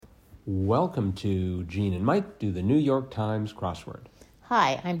Welcome to Gene and Mike do the New York Times crossword.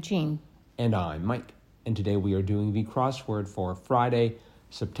 Hi, I'm Jean. And I'm Mike. And today we are doing the crossword for Friday,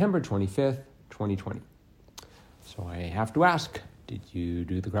 September 25th, 2020. So I have to ask, did you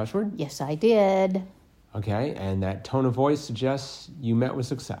do the crossword? Yes, I did. Okay, and that tone of voice suggests you met with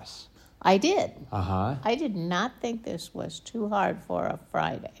success. I did. Uh-huh. I did not think this was too hard for a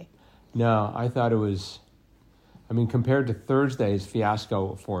Friday. No, I thought it was... compared to Thursday's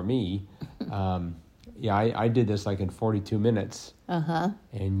fiasco for me, I did this like in 42 minutes. Uh-huh.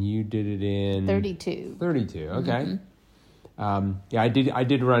 And you did it in... 32. 32, okay. Mm-hmm. I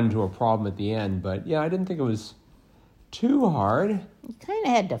did run into a problem at the end, but I didn't think it was too hard. You kind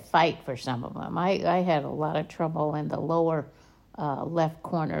of had to fight for some of them. I had a lot of trouble in the lower left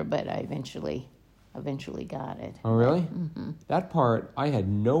corner, but I eventually got it. Oh, really? Mm-hmm. That part I had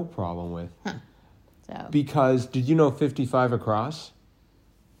no problem with. Huh. So. Because, did you know 55 across?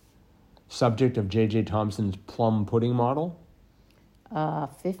 Subject of J.J. Thomson's plum pudding model?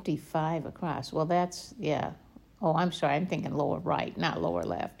 55 across. Well, that's, yeah. Oh, I'm sorry. I'm thinking lower right, not lower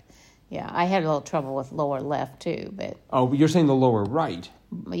left. Yeah, I had a little trouble with lower left, too, but... Oh, you're saying the lower right?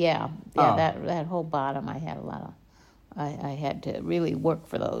 Yeah, Oh. that whole bottom, I had a lot of... I had to really work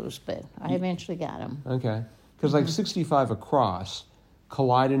for those, but I eventually got them. Okay. Because, 65 across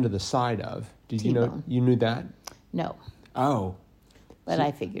collide into the side of... Did you know? T-bone. You knew that? No, Oh. but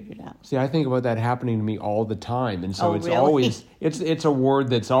I figured it out. See, I think about that happening to me all the time, and so Oh, it's really? always it's a word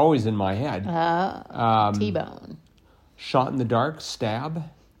that's always in my head. T-bone. Shot in the dark, stab.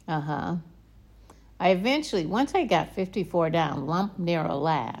 Uh-huh. I eventually, once I got 54 down, lump near a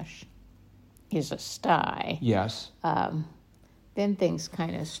lash is a sty. Yes. Then things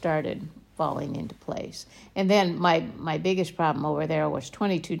kind of started falling into place. And then my biggest problem over there was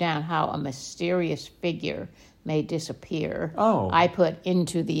 22 down, how a mysterious figure may disappear. Oh. I put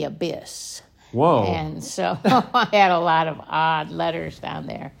into the abyss. Whoa. And so I had a lot of odd letters down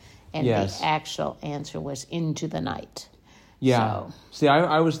there. And Yes. the actual answer was into the night. Yeah. So, See,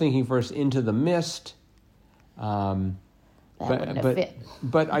 I was thinking first into the mist. that wouldn't have fit.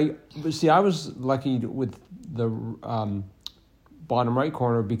 But I was lucky with the bottom right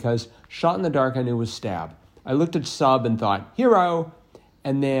corner because shot in the dark I knew was stab. I looked at sub and thought hero,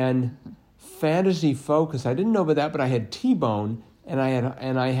 and then fantasy focus. I didn't know about that, but I had T-bone, and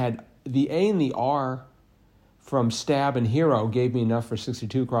I had the A and the R from stab and hero gave me enough for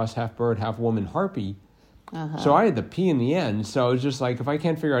 62 cross half bird half woman harpy. Uh-huh. So I had the P in the end. So it's just like if I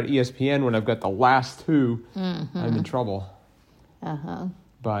can't figure out ESPN when I've got the last two, I'm in trouble. Uh-huh.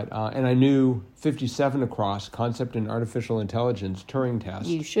 But and I knew 57 across, concept in artificial intelligence, Turing test.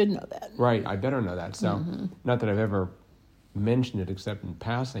 You should know that. Right, I better know that. So not that I've ever mentioned it except in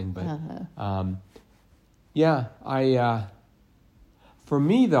passing, but for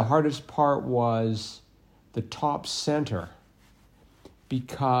me the hardest part was the top center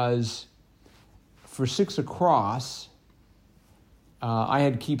because for 6 across, I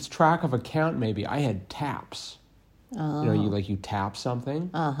had keeps track of a count maybe. I had taps. Oh. You tap something.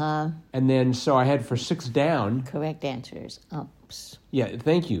 Uh-huh. And then, so I had for 6 down. Correct answer is umps. Yeah,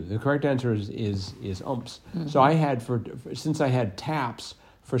 thank you. The correct answer is umps. So I had, since I had taps,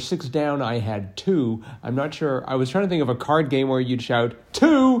 for 6 down I had 2. I'm not sure. I was trying to think of a card game where you'd shout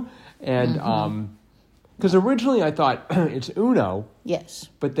 2. And, because originally I thought it's Uno. Yes.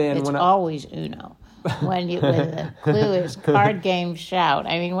 But then it's when always Uno. When the clue is card game shout.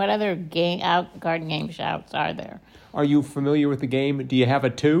 I mean, what other card game shouts are there? Are you familiar with the game? Do you have a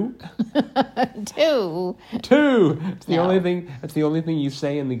 2? 2. 2. It's the No. only thing. That's the only thing you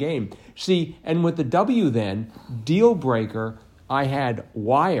say in the game. See, and with the W then, deal breaker, I had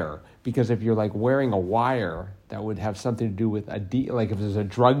wire because if you're like wearing a wire, that would have something to do with a deal. Like if there's a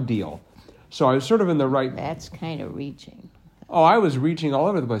drug deal. So I was sort of in the right. That's kind of reaching. Oh, I was reaching all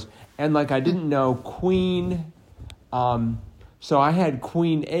over the place, and like I didn't know Queen. So I had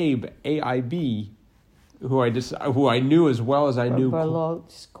Queen Abe, A-I-B, who I knew as well as I knew.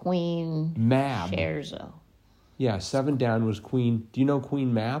 Berlot's Queen Mab. Scherzo. Yeah, 7 down was Queen. Do you know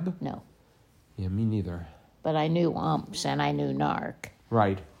Queen Mab? No. Yeah, me neither. But I knew umps and I knew narc.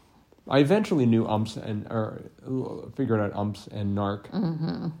 Right. I eventually knew figured out umps and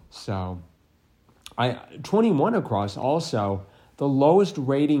narc. So, 21 across also, the lowest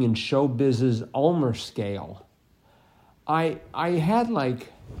rating in showbiz's Ulmer scale. I had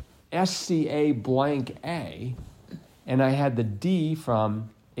like SCA blank A, and I had the D from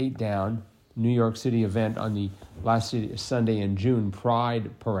 8 down, New York City event on the last Sunday in June,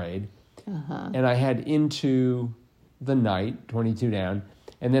 Pride Parade. And I had into the night, 22 down,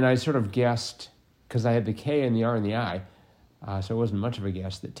 and then I sort of guessed, because I had the K and the R and the I, So it wasn't much of a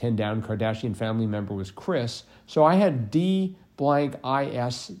guess. That 10 down Kardashian family member was Kris. So I had D blank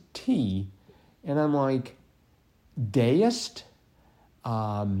IST, and I'm like, deist?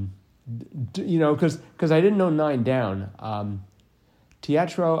 Because I didn't know 9 down.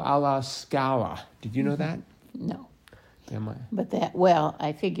 Teatro alla Scala. Did you know that? No. Am I? But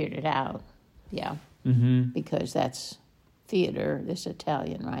I figured it out. Yeah. Because that's theater, this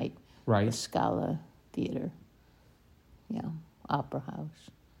Italian, right? Right. The Scala Theater. Yeah. Opera House.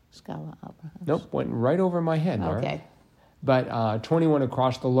 Scala Opera House. Nope, went right over my head. Laura. Okay. But 21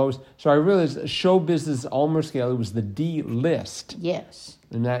 across the lowest. So I realized show business Ulmer scale, it was the D list. Yes.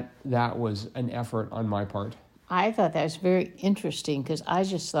 And that was an effort on my part. I thought that was very interesting because I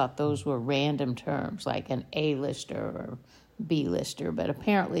just thought those were random terms, like an A-lister or B-lister. But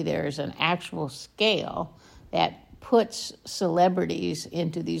apparently there is an actual scale that puts celebrities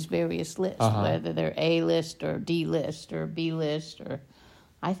into these various lists, whether they're A-list or D-list or B-list. Or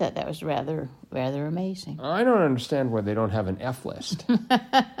I thought that was rather amazing. I don't understand why they don't have an F list.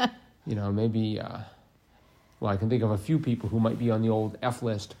 Maybe, I can think of a few people who might be on the old F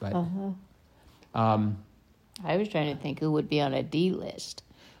list, but... I was trying to think who would be on a D list.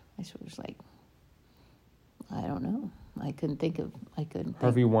 I was like, I don't know. I couldn't think.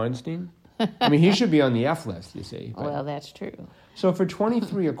 Harvey Weinstein? I mean, he should be on the F list, you see. But. Well, that's true. So for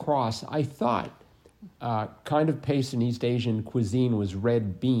 23 across, I thought kind of paste in East Asian cuisine was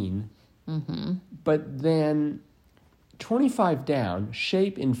red bean. Mm-hmm. But then 25 down,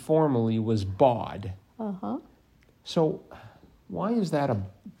 shape informally was bod. Uh-huh. So why is that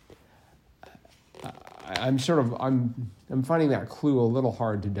I'm finding that clue a little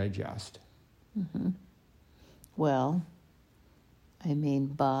hard to digest. Mm-hmm. Well, I mean,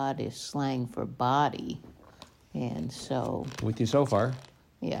 bod is slang for body, and so... With you so far.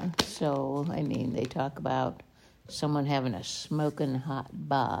 Yeah, so, I mean, they talk about someone having a smoking hot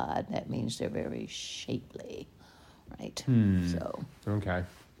bod. That means they're very shapely, right? So... Okay.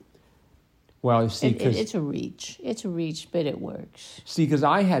 Well, see, it's a reach. It's a reach, but it works. See, because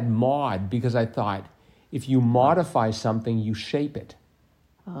I had mod because I thought... If you modify something, you shape it.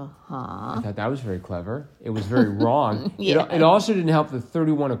 I thought that was very clever. It was very wrong. Yeah. It also didn't help that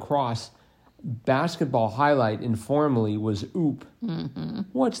 31 across, basketball highlight informally was oop. Mm-hmm.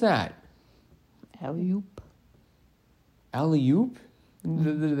 What's that? Alley-oop. Alley-oop?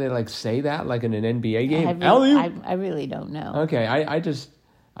 Did they say that like in an NBA game? Alley-oop? I really don't know. Okay, I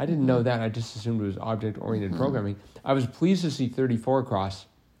didn't know that. I just assumed it was object-oriented programming. I was pleased to see 34 across.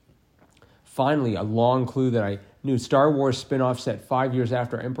 Finally, a long clue that I knew. Star Wars spin-off set 5 years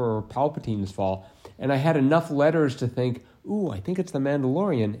after Emperor Palpatine's fall. And I had enough letters to think, I think it's The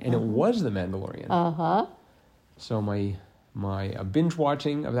Mandalorian. And it was The Mandalorian. Uh-huh. So my binge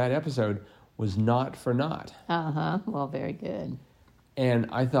watching of that episode was not for naught. Uh-huh. Well, very good. And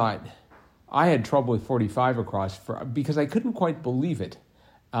I thought, I had trouble with 45 across because I couldn't quite believe it.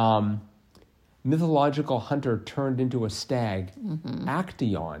 Mythological hunter turned into a stag. Mm-hmm.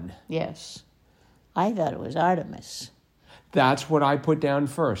 Actaeon. Yes. I thought it was Artemis. That's what I put down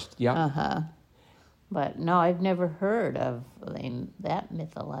first. Yep. Uh-huh. But no, I've never heard of that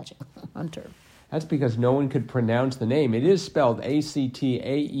mythological hunter. That's because no one could pronounce the name. It is spelled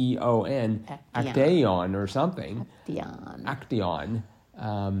Actaeon, Actaeon or something. Actaeon.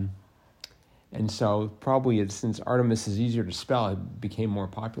 And so probably since Artemis is easier to spell, it became more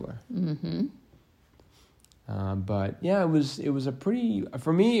popular. Mm-hmm. But yeah, it was a pretty,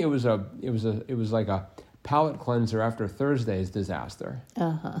 for me, it was like a palate cleanser after Thursday's disaster.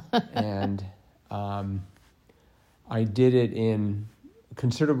 Uh-huh. And I did it in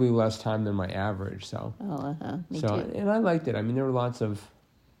considerably less time than my average. So, Me too. And I liked it. I mean, there were lots of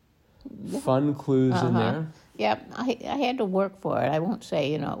fun clues in there. Yep, I had to work for it. I won't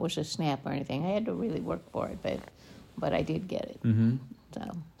say, it was a snap or anything. I had to really work for it, but I did get it. Mm-hmm.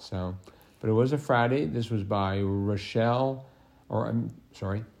 But it was a Friday. This was by Rachel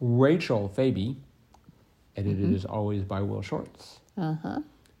Faby. Edited as always by Will Shorts. Uh-huh.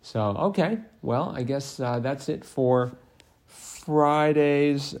 So, okay. Well, I guess that's it for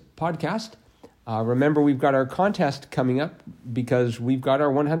Friday's podcast. Remember, we've got our contest coming up because we've got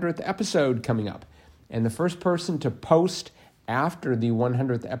our 100th episode coming up. And the first person to post after the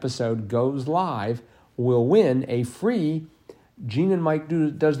 100th episode goes live will win a free Gene and Mike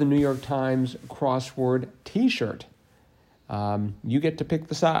Does the New York Times crossword T-shirt. You get to pick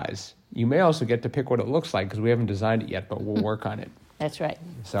the size. You may also get to pick what it looks like because we haven't designed it yet, but we'll work on it. That's right.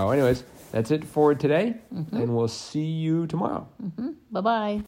 So anyways, that's it for today, and we'll see you tomorrow. Mm-hmm. Bye-bye.